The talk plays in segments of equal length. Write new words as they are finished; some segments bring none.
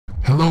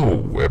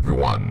Hello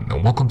everyone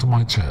and welcome to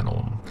my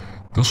channel.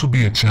 This will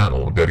be a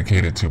channel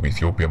dedicated to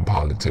Ethiopian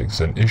politics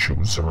and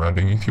issues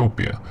surrounding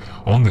Ethiopia.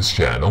 On this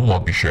channel, I'll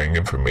be sharing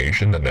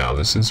information,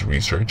 analysis,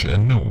 research,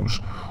 and news.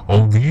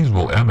 All these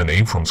will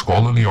emanate from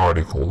scholarly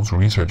articles,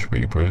 research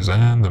papers,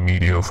 and the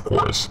media, of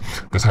course.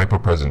 The type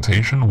of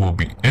presentation will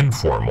be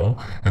informal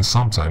and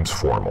sometimes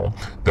formal.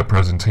 The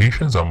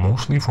presentations are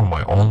mostly from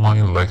my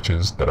online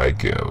lectures that I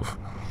give.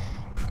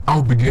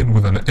 I'll begin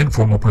with an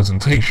informal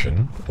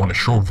presentation on a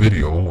short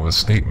video of a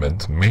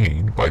statement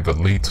made by the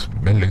late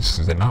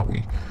Melese.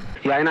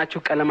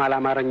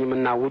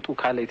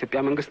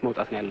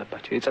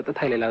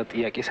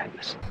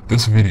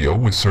 This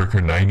video is circa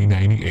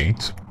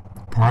 1998,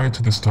 prior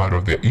to the start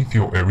of the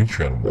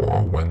Ethio-Eritrean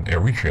War, when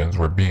Eritreans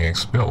were being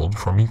expelled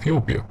from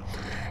Ethiopia.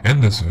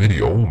 In this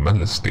video,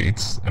 Melese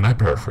states, and I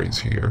paraphrase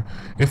here,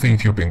 if the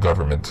Ethiopian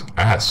government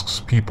asks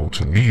people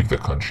to leave the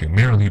country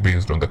merely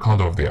based on the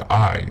color of their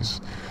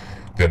eyes,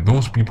 then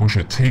those people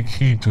should take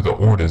heed to the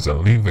orders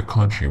and leave the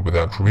country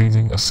without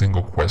raising a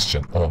single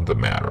question on the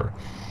matter.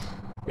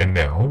 And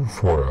now,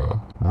 for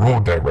a raw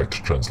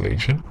direct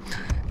translation,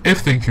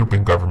 if the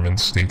Ethiopian government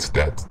states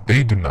that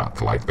they do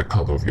not like the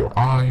color of your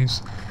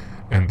eyes,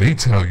 and they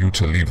tell you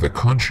to leave the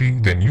country,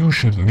 then you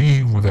should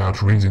leave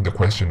without raising the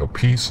question of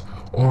peace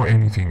or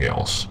anything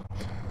else.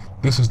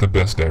 This is the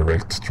best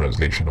direct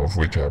translation of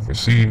which I've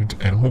received,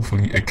 and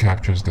hopefully it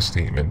captures the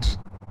statement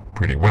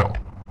pretty well.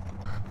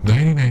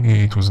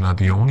 1998 was not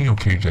the only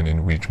occasion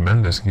in which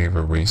Melese gave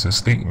a racist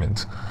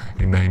statement.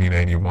 In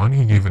 1991,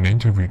 he gave an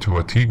interview to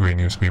a Tigray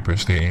newspaper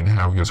stating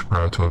how he was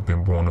proud to have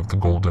been born of the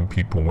golden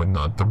people and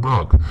not the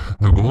Rug.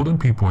 The golden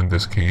people in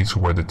this case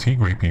were the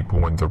Tigray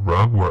people, and the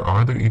Rug were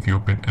other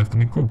Ethiopian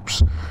ethnic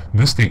groups.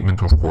 This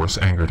statement, of course,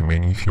 angered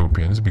many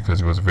Ethiopians because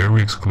it was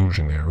very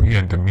exclusionary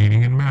and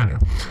demeaning in manner.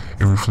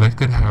 It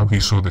reflected how he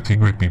saw the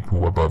Tigray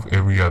people above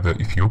every other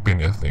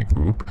Ethiopian ethnic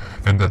group,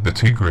 and that the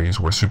Tigrays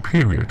were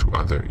superior to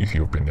other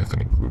Ethiopian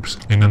ethnic groups.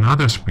 In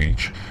another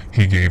speech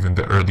he gave in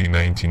the early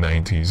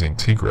 1990s in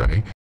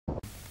Tigray,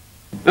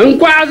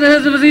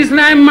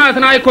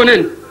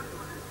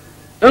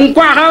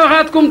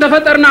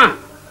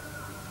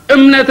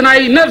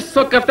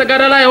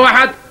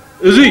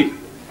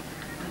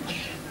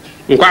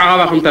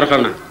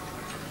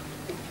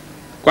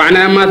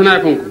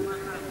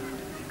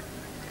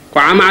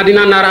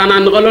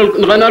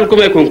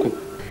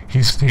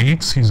 he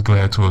states he's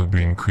glad to have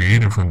been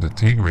created from the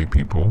Tigray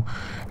people,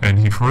 and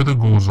he further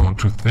goes on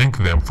to thank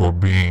them for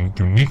being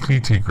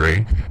uniquely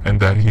Tigray, and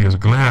that he is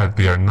glad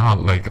they are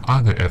not like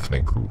other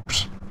ethnic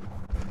groups.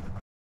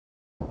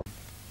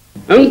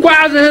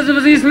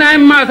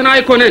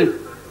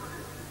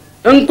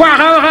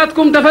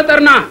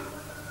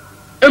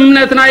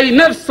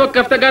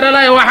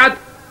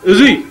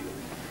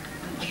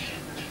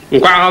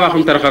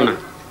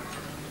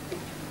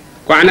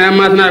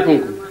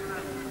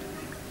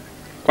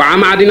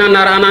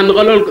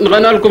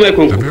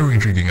 The very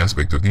intriguing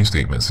aspect of these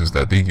statements is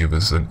that they give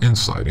us an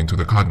insight into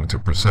the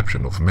cognitive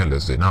perception of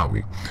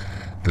Melese.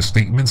 The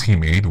statements he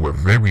made were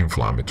very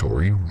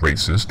inflammatory,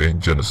 racist,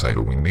 and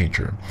genocidal in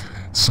nature.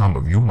 Some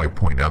of you might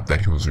point out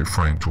that he was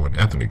referring to an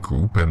ethnic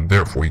group and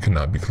therefore he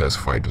cannot be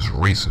classified as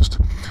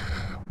racist.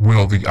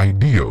 Well, the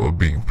idea of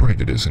being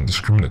prejudiced and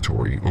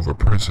discriminatory over a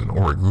person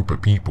or a group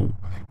of people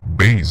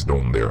based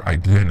on their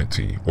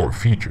identity or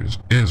features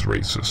is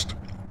racist.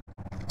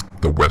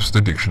 The Webster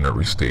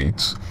Dictionary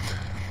states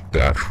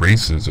that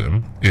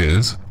racism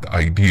is the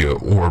idea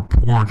or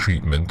poor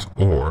treatment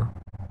or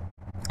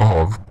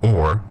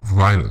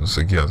violence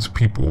against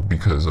people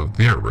because of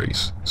their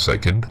race.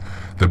 Second,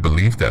 the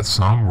belief that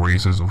some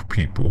races of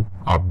people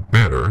are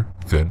better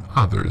than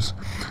others.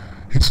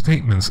 His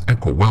statements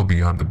echo well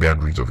beyond the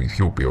boundaries of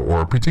Ethiopia or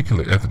a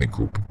particular ethnic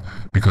group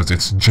because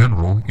it's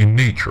general in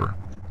nature.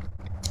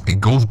 It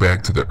goes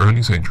back to the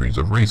early centuries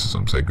of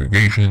racism,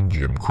 segregation,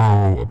 Jim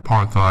Crow,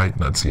 apartheid,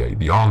 Nazi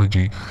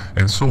ideology,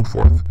 and so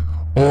forth.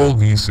 All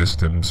these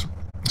systems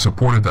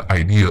supported the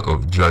idea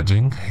of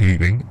judging,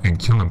 hating, and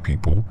killing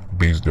people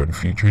based on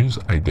features,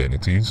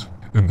 identities.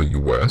 In the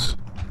US,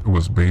 it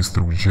was based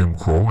through Jim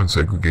Crow and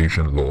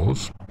segregation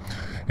laws.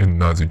 In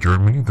Nazi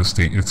Germany, the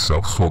state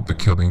itself sought the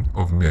killing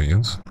of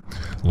millions.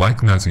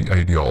 Like Nazi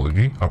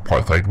ideology,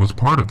 apartheid was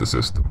part of the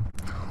system.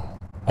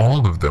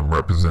 All of them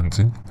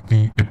represented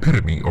the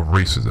epitome of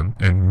racism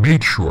and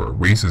made sure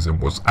racism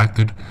was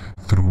acted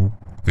through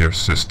their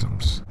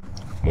systems,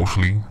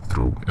 mostly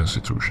through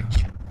institutions.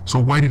 So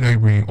why did I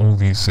bring all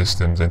these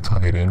systems and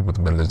tie it in with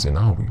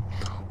Melese?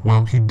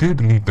 Well, he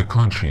did lead the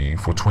country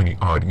for 20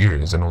 odd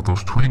years, and of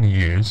those 20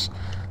 years,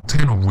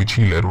 10 of which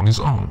he led on his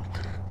own.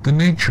 The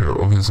nature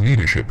of his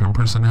leadership and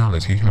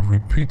personality have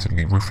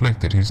repeatedly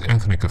reflected his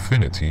ethnic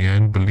affinity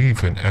and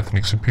belief in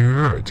ethnic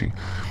superiority.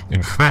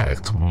 In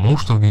fact,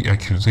 most of the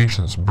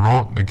accusations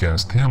brought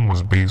against him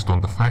was based on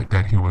the fact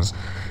that he was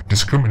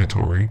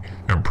discriminatory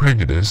and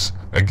prejudiced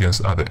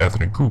against other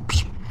ethnic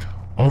groups.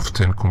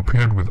 Often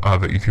compared with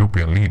other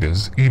Ethiopian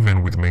leaders,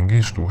 even with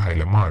Mengistu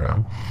Haile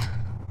Mariam,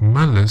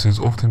 Melese is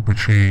often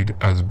portrayed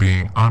as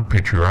being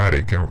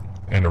unpatriotic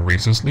and a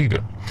racist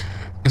leader.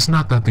 It's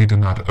not that they do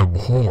not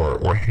abhor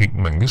or hate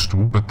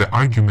Mengistu, but the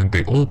argument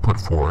they all put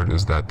forward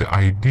is that the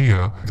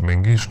idea that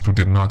Mengistu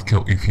did not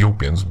kill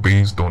Ethiopians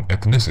based on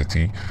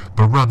ethnicity,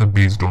 but rather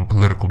based on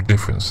political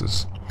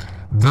differences.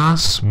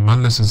 Thus,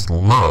 Melese's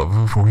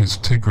love for his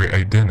Tigray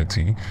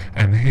identity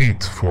and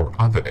hate for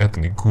other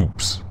ethnic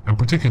groups, and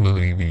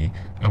particularly the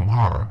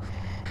Amhara,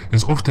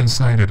 is often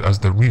cited as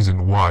the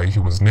reason why he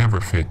was never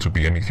fit to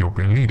be an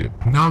Ethiopian leader.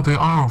 Now, there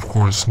are of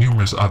course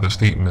numerous other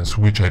statements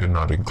which I did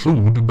not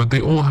include, but they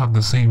all have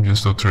the same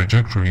gist or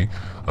trajectory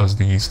as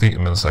the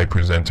statements I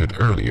presented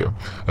earlier.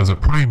 As a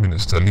prime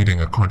minister leading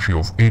a country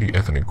of 80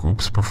 ethnic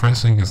groups,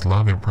 professing his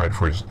love and pride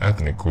for his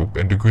ethnic group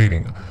and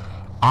degrading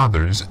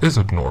others is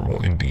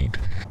abnormal indeed.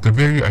 The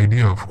very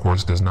idea, of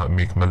course, does not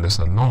make Melese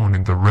alone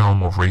in the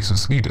realm of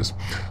racist leaders,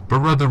 but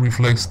rather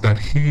reflects that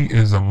he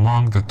is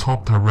among the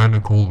top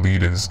tyrannical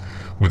leaders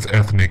with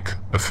ethnic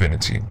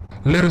affinity.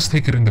 Let us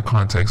take it in the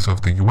context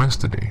of the US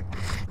today.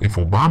 If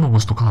Obama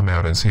was to come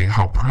out and say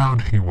how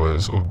proud he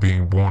was of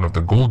being born of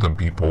the golden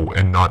people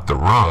and not the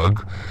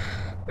rug,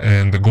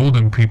 and the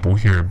golden people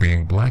here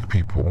being black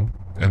people,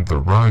 and the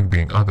rug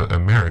being other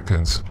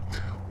Americans,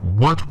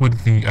 what would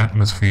the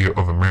atmosphere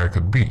of America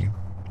be?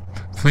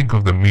 Think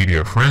of the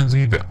media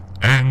frenzy, the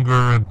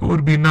anger. It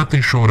would be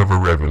nothing short of a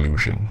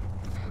revolution.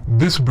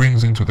 This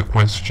brings into the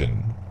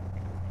question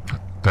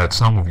that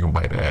some of you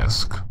might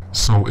ask.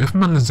 So if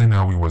Meles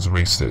Zenawi was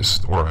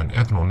racist or an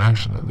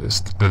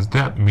ethno-nationalist, does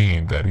that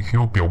mean that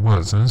Ethiopia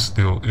was and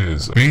still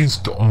is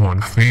based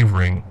on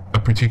favoring a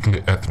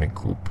particular ethnic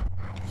group?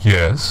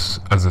 Yes,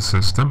 as a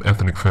system,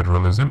 ethnic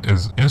federalism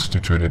is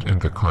instituted in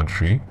the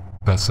country.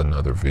 That's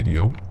another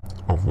video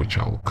of which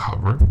I'll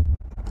cover.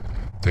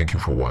 Thank you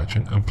for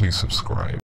watching, and please subscribe.